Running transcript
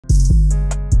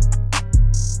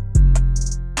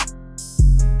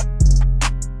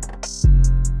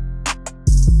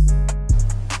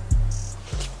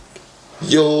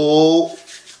Yo,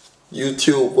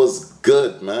 YouTube was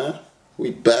good, man.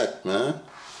 We back, man.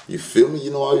 You feel me?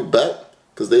 You know why we back?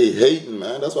 Because they hating,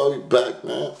 man. That's why we back,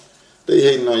 man. They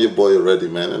hating on your boy already,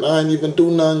 man. And I ain't even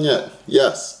do nothing yet.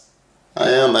 Yes, I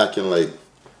am acting like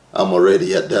I'm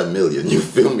already at that million. You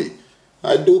feel me?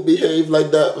 I do behave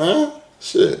like that, man.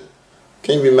 Shit.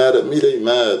 Can't be mad at me. They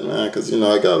mad, man. Because, you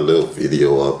know, I got a little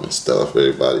video up and stuff.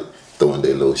 Everybody throwing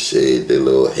their little shade, their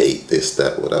little hate, this,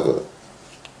 that, whatever.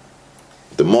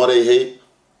 The more they hate,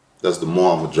 that's the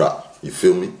more I'm going to drop. You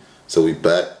feel me? So we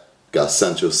back. Got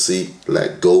Central C.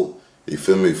 Let go. You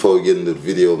feel me? Before we get into the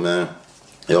video, man,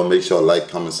 y'all make sure like,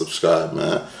 comment, subscribe,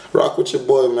 man. Rock with your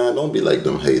boy, man. Don't be like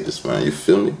them haters, man. You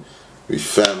feel me? We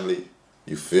family.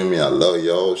 You feel me? I love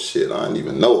y'all. Shit, I ain't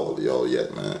even know all of y'all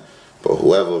yet, man. But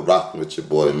whoever rocking with your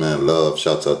boy, man, love.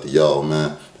 Shouts out to y'all,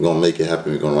 man. We're going to make it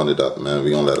happen. We're going to run it up, man.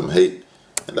 We're going to let them hate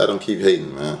and let them keep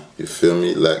hating, man. You feel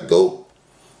me? Let go.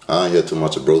 I don't hear too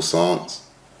much of bro songs.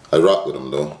 I rock with them,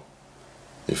 though.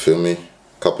 You feel me?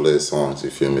 Couple of his songs, you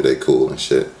feel me? They cool and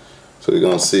shit. So we're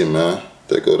going to see, man.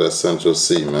 There go that Central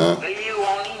C, man.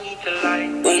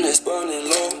 When it's burning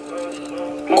low,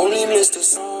 only miss the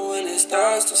sun when it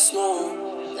starts to snow.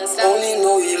 Only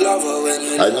know you love her when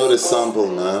you I know this sample,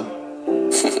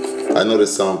 man. I know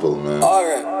this sample, man.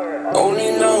 Alright.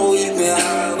 Only know you've been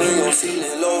high when you're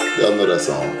feeling low. Y'all know that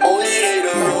song. Only hate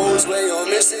the roads when you're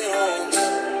missing home.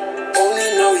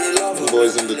 Only know you love her.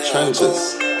 Boys in the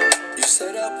trenches. You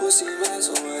said that pussy man,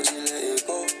 so why'd you let it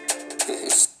go?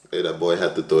 Hey, that boy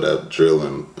had to throw that drill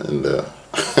in there.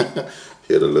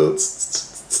 He had a little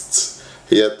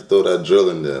he had to throw that drill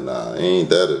in there. Nah, ain't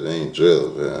that it ain't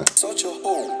drill, man. Such a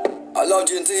hoe. I loved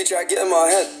you until you tried to get in my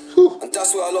head. And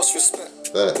that's where I lost respect.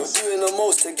 Facts. You're doing the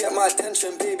most to get my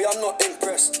attention, baby. I'm not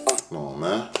impressed. Come on,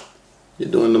 man. You're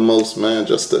doing the most, man,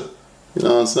 just to, you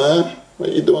know what I'm saying?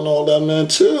 Like, you doing all that, man,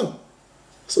 chill.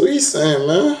 So he's saying,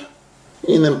 man,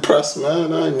 he ain't impressed,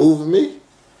 man. I ain't moving me.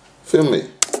 Feel me?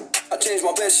 I changed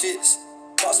my bed sheets,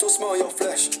 but I still smell your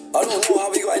flesh. I don't know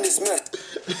how we got in this mess.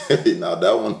 Hey, now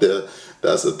that one there,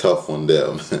 that's a tough one there,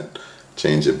 man.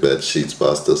 Change your bed sheets,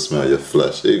 but I still smell your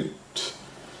flesh.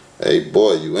 Hey,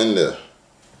 boy, you in there.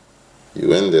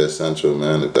 You in there, Central,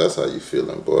 man, if that's how you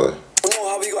feeling, boy. I don't know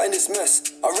how we got in this mess.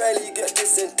 I rarely get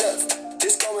this in depth.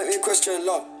 This can't make me question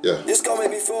love. Yeah. This can't make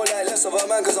me feel like less of a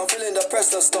man because I'm feeling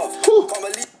depressed and stuff.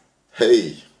 Can't believe.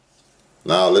 Hey,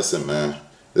 now listen, man.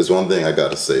 There's one thing I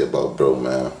gotta say about bro,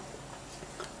 man.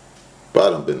 Bro, I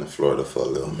done been in Florida for a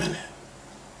little minute.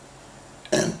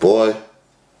 And boy,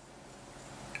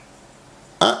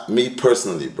 me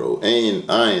personally, bro, I ain't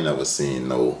never seen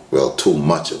too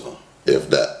much of them, if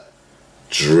that.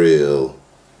 Drill,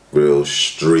 real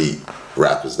street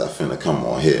rappers that finna come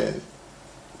on here and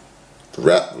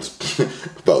rap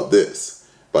about this,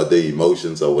 about their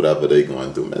emotions or whatever they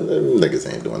going through, man. Them niggas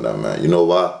ain't doing that, man. You know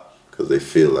why? Because they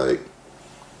feel like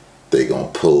they gonna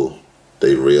pull,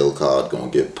 they real card gonna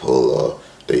get pulled, or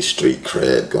they street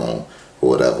cred gonna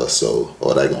whatever, so,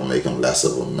 or they gonna make him less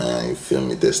of a man, you feel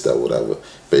me, this, that, whatever.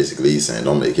 Basically he's saying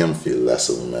don't make him feel less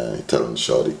of a man. He telling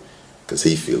shorty, cause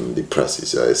he feeling depressed,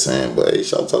 he's saying, but hey,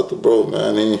 shout out to bro,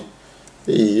 man, he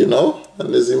you know,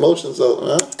 and his emotions out,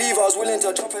 man. I was willing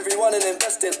to drop everyone and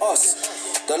invest in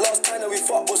us. The last time that we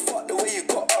fought was fucked. The way you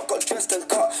got up, got dressed and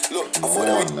cut. Look, I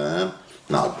thought that man.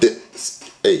 Now this,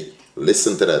 hey,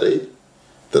 listen to that, eh?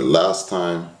 The last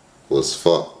time was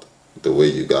fucked. The way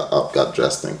you got up, got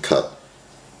dressed and cut.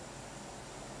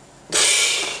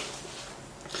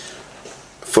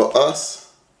 For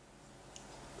us,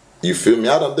 you feel me?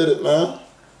 I done did it, man.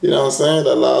 You know what I'm saying?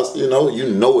 That last, you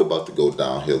know it about to go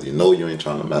downhill. You know you ain't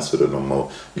trying to mess with it no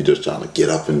more. You just trying to get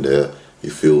up in there.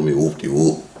 You feel me?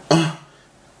 Whoop-de-whoop.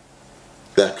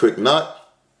 That quick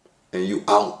nut, and you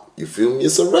out. You feel me?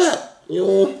 It's a wrap. You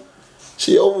know,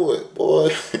 she over it, boy.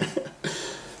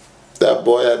 That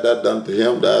boy had that done to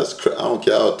him. That's I don't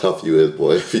care how tough you is,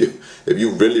 boy. If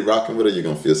you really rocking with her, you're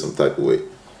gonna feel some type of way.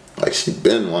 Like she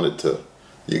been wanted to.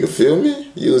 You can feel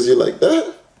me? Use you like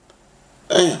that?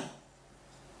 Damn.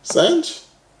 Sanj?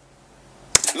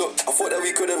 Look, I thought that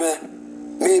we could have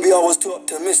been. Maybe I was too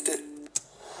optimistic.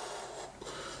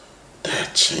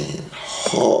 That chain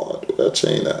hard. Where that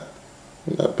chain at?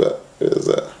 Not bad. Where is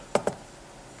that?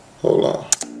 Hold on.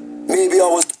 Maybe I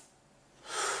was.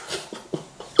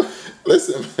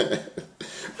 Listen, man.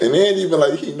 And it ain't even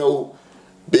like he no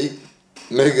big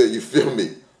nigga, you feel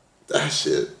me? That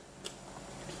shit.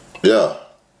 Yeah.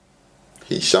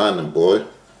 He shining, boy.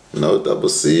 You know, double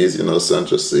C's, you know,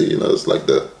 Central C, you know, it's like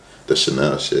the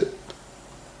Chanel shit.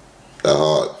 That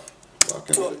hard.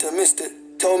 Too optimistic.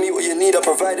 Tell me what you need, I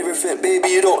provide everything. Baby,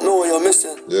 you don't know what you're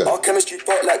missing. Yeah. Our chemistry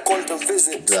part like quantum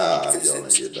physics. Y'all ain't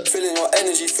get that. Feeling your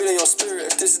energy, feeling your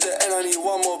spirit. If this is the end, I need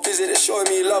one more visit. It's showing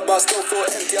me love, but I still feel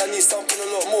empty. I need something a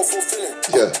lot more fulfilling.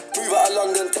 Yeah. Move out of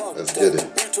London town. Let's get it.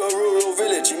 Move to a rural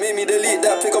village. You made me delete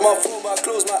that. Pick up my phone, but I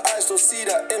close my eyes, still see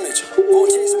that image.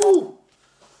 Won't chase my...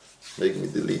 Make me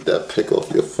delete that pic off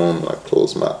your phone when I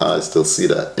close my eyes, still see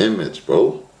that image,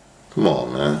 bro. Come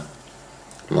on, man.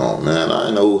 Come on, man. I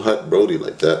ain't know who hurt Brody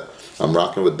like that. I'm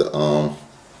rocking with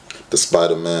the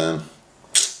Spider-Man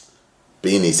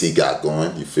beanies he got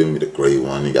going. You feel me? The gray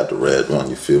one, he got the red one.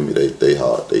 You feel me? They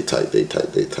hard, they tight.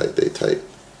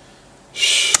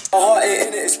 Shh. My heart ain't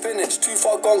in it, it's finished. Too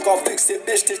far gone, can't fix it,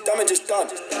 bitch. This damage is done.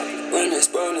 When it's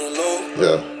burning low,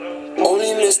 Yeah.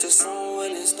 only miss the sun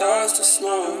when it starts to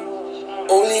snow.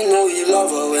 Only know you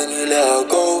love her when you let her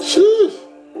go. Sheesh.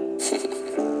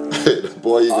 Hey, the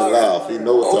boy even laugh. He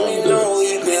know what time it is. Only know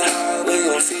you been high when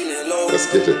you're feeling low.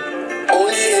 Let's get it.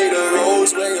 Only hate the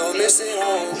roads when you're missing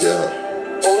home.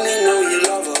 Yeah. Only know you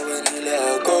love her when you let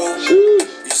her go.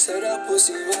 Sheesh. You said that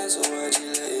pussy man, so why'd you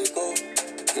let it go?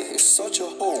 It's such a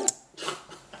hole.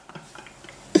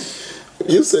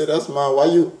 You say that's mine. Why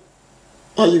you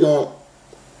gonna?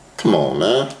 Come on,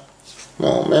 man. Come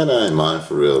on, man. I ain't mine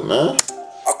for real, man.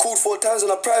 I called 4 times on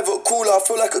a private call. I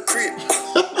feel like a creep.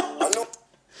 I know.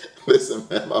 Listen,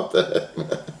 man, my bad,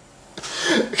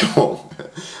 man. Come on, man.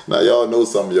 Now, y'all know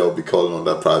some of y'all be calling on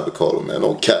that private caller, man.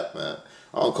 Don't cap, man.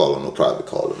 I don't call on no private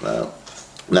caller, man.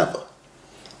 Never.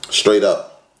 Straight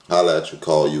up. Holla at you,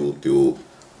 call you,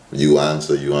 you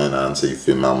answer, you ain't answer, you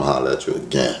feel me? I'm gonna holla at you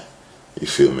again. You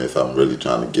feel me? If I'm really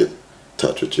trying to get in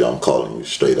touch with you, I'm calling you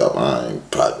straight up. I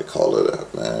ain't private caller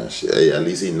that, man. Shit. Hey, at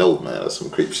least he know, man. That's some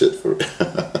creep shit for real.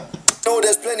 No,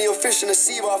 there's plenty of fish in the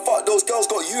sea, but I fuck those girls,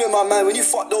 got you in my mind. When you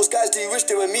fuck those guys, do you wish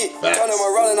they were me? Facts. Turn them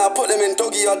around and I put them in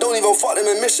doggy. I don't even fuck them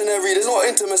in missionary. There's no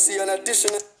intimacy in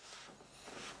addition.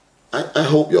 I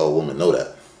hope y'all women know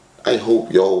that. I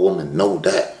hope y'all women know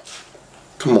that.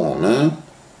 Come on, man.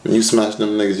 When you smash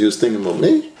them niggas, you was thinking about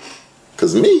me?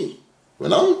 Cause me,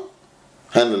 when I'm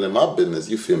handling my business,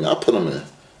 you feel me? I put them in.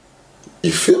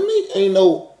 You feel me? Ain't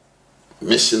no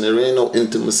missionary, ain't no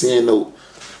intimacy, ain't no...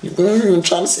 You ain't even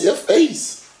trying to see your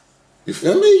face. You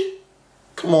feel me?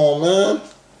 Come on, man.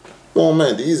 Come on,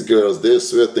 man. These girls, they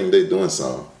swear think they doing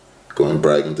something. Going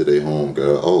bragging to their home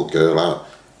girl. Oh, girl, I'm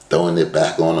throwing it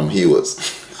back on them. He was.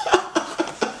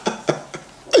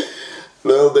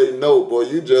 Little they know, boy,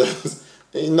 you just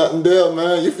ain't nothing there,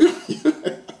 man. You feel me?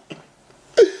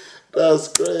 That's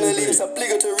crazy. It's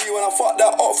obligatory when I fuck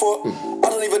that up for. I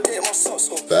don't even take my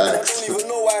socks off. And I don't even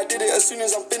know why I did it. As soon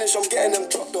as I'm finished, I'm getting them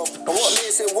dropped off. And what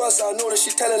makes it worse, I know that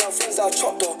she telling her friends that I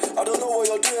chopped off. I don't know what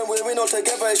you're doing, we're not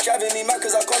together. It's driving me mad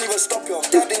cause I can't even stop you.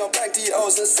 Tapped in your bank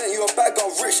details and sent you a bag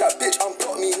of rich. That bitch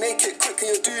unblock me, make it quick,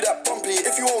 can you do that promptly?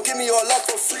 If you won't give me your love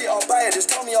for free, I'll buy it. Just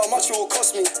tell me how much it will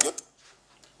cost me.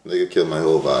 Nigga killed my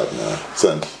whole vibe, man.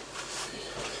 Son,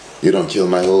 you don't kill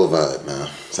my whole vibe, man.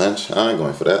 Son, I ain't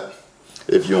going for that.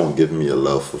 If you don't give me your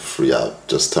love for free,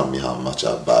 just tell me how much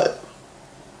I'll buy it.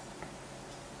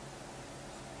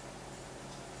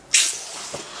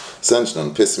 Sench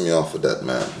done pissing me off with that,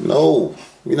 man. No,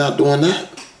 we're not doing that.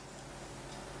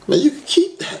 Man, you can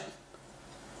keep that.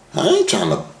 I ain't trying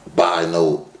to buy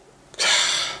no...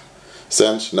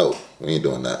 Sench, no, we ain't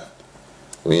doing that.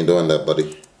 We ain't doing that, buddy.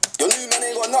 Your new man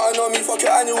ain't got nothing on me. Fuck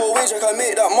your annual wage, I can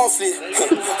make that monthly.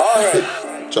 Alright.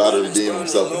 Try to redeem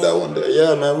himself with that one day.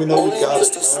 Yeah, man, we know we got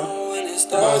it, man. You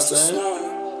know what I'm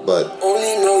saying? But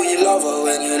only know you love her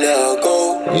when you let her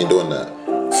go. We ain't doing that.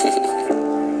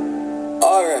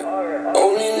 Alright.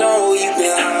 Only know you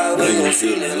been high when you're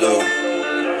feeling low.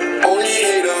 Only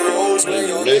hate the roads when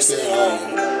you're missing home.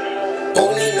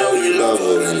 Only know you love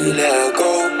her when you let her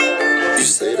go. You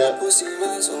say that pussy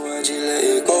man, so why'd you let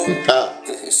it go?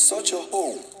 It's such a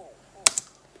hole.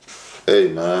 Hey,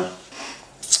 man.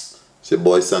 It's your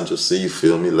boy Sancho C, you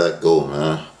feel me? Let go,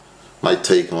 man. My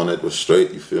take on it was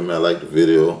straight, you feel me? I like the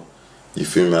video. You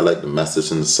feel me? I like the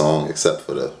message in the song, except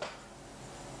for the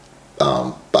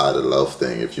buy the love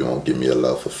thing. If you won't give me your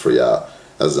love for free,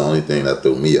 that's the only thing that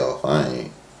threw me off. I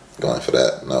ain't going for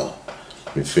that, no.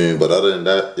 You feel me? But other than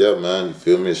that, yeah, man, you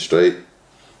feel me? It's straight.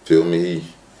 Feel me?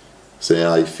 Saying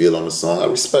how you feel on the song. I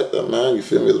respect that, man. You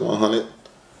feel me? It's 100.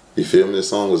 You feel me? The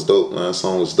song was dope, man. The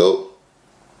song was dope.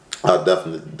 I'll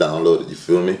definitely download it, you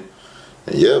feel me?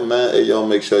 And yeah, man, hey, y'all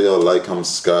make sure y'all like, comment,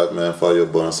 subscribe, man. Follow your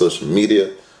boy on social media.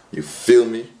 You feel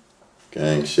me?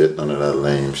 Gang shit, none of that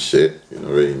lame shit. You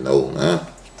already know, man.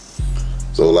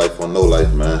 So life or no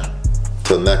life, man.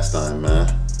 Till next time,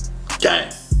 man.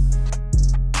 Gang.